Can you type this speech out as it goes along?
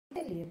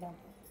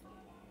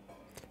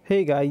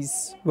Hey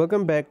guys,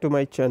 welcome back to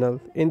my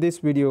channel. In this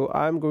video,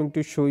 I'm going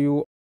to show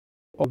you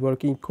a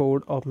working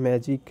code of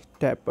Magic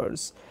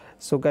Tappers.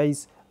 So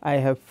guys, I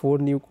have 4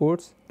 new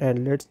codes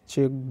and let's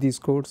check these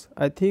codes.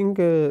 I think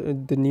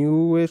the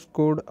newest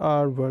code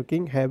are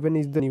working. Heaven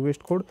is the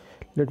newest code.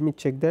 Let me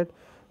check that.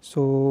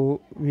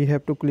 So we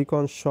have to click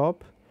on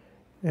shop,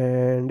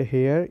 and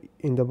here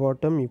in the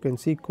bottom you can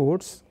see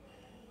codes,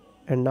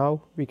 and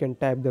now we can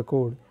type the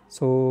code.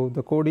 So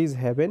the code is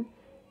Heaven,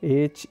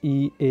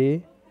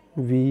 Heaven.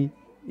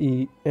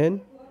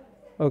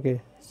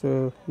 Okay,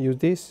 so use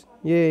this.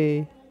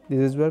 Yay, this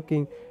is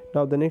working.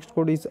 Now the next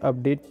code is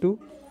update to.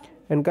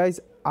 And guys,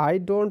 I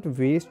don't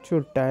waste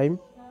your time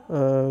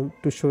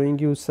to showing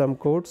you some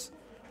codes.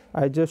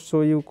 I just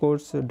show you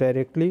codes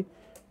directly,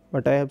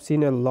 but I have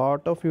seen a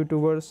lot of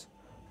youtubers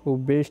who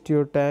waste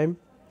your time,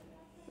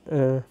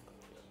 uh,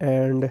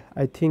 and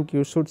I think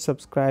you should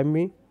subscribe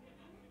me.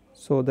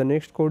 So the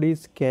next code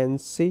is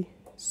Kanshy,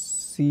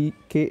 Kanshy,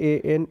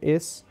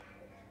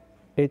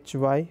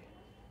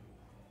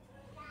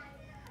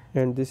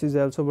 and this is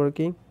also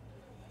working.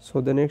 So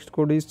the next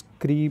code is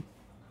Creep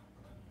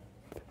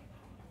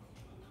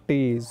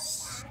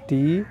Tiez,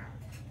 Tiez.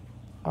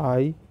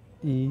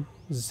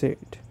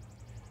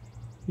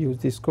 Use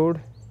this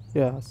code.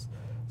 Yes.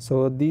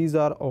 So these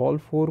are all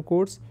 4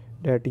 codes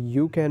that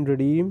you can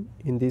redeem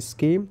in this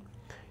game.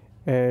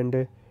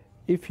 And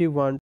if you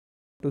want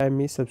to like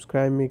me,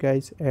 subscribe me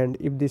guys, and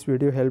if this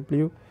video helped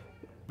you,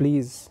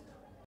 please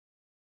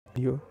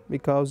video,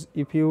 because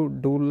if you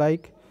do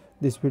like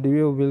this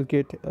video will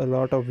get a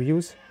lot of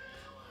views.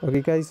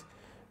 Okay guys,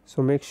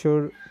 so make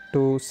sure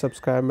to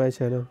subscribe my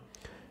channel.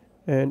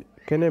 And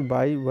can I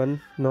buy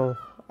one? No,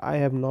 I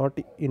have not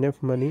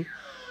enough money.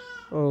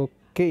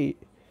 Okay,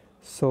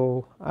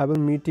 so I will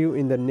meet you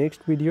in the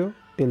next video.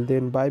 Till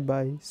then, bye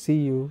bye,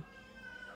 see you.